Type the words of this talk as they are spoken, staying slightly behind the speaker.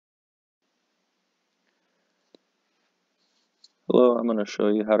Hello, I'm going to show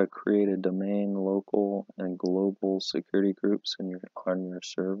you how to create a domain, local, and global security groups on your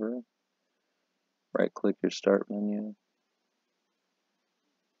server. Right-click your Start menu,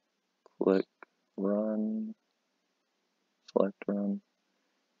 click Run, select Run,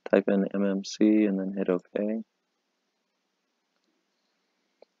 type in MMC, and then hit OK.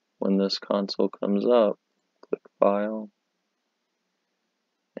 When this console comes up, click File,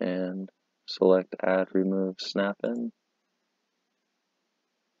 and select Add Remove Snap-in.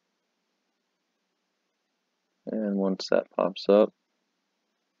 And once that pops up,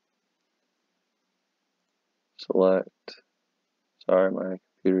 select, sorry, my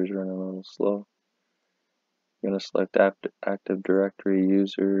computer's running a little slow. You're going to select Active Directory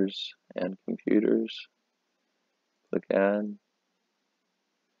users and computers, click Add,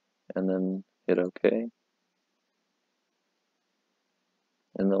 and then hit OK.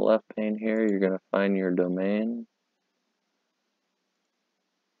 In the left pane here, you're going to find your domain.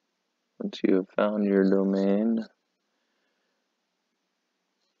 Once you have found your domain,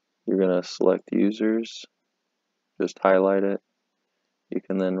 you're going to select users, just highlight it. You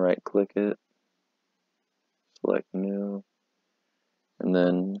can then right click it, select new, and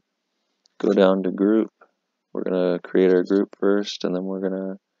then go down to group. We're going to create our group first, and then we're going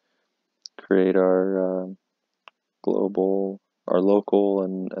to create our local,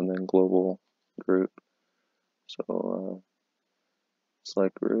 and then global group. So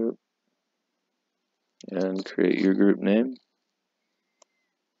select group and create your group name.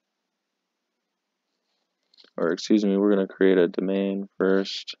 Or excuse me, we're going to create a domain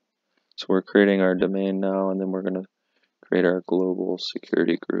first. So we're creating our domain now, and then we're going to create our global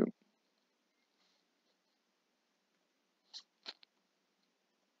security group.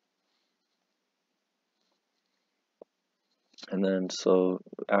 And then so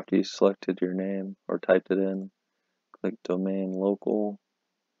after you selected your name or typed it in, click domain local,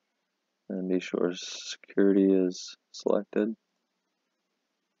 and be sure security is selected.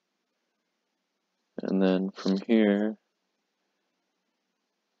 And then from here,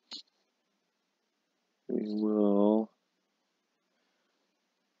 we will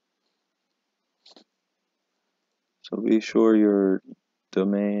be sure your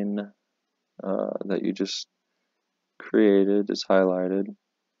domain that you just created is highlighted.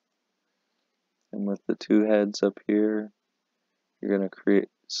 And with the two heads up here, you're going to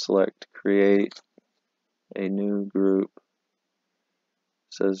select create a new group.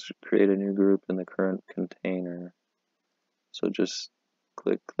 It says create a new group in the current container. So just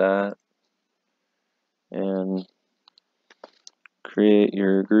click that and create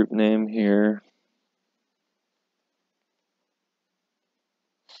your group name here.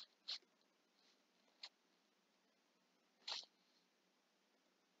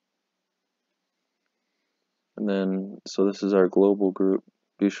 And then, so this is our global group.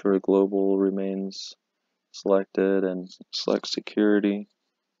 Be sure global remains selected and select security.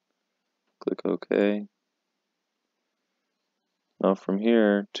 Click OK. Now from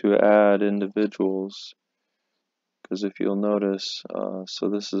here, to add individuals, because if you'll notice, so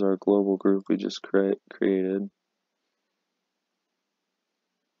this is our global group we just created.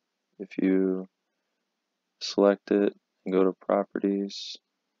 If you select it and go to properties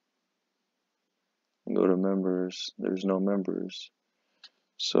and go to members, there's no members.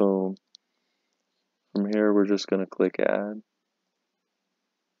 So from here, we're just going to click add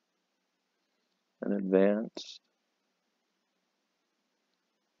and advance,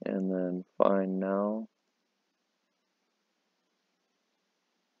 and then find now.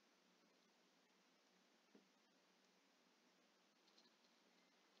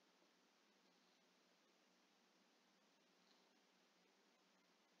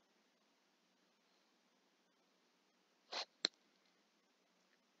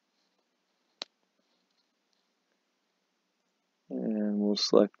 And we'll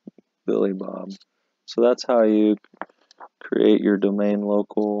select Billy Bob. So that's how you create your domain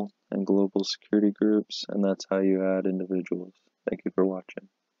local and global security groups, and that's how you add individuals. Thank you for watching.